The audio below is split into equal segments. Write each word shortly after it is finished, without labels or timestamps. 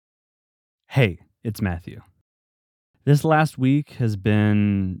Hey, it's Matthew. This last week has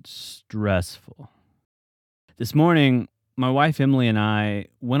been stressful. This morning, my wife Emily and I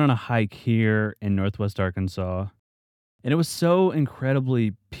went on a hike here in Northwest Arkansas, and it was so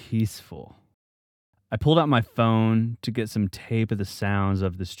incredibly peaceful. I pulled out my phone to get some tape of the sounds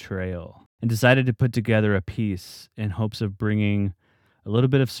of this trail and decided to put together a piece in hopes of bringing a little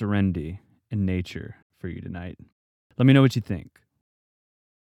bit of serenity and nature for you tonight. Let me know what you think.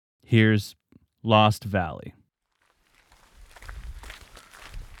 Here's Lost Valley.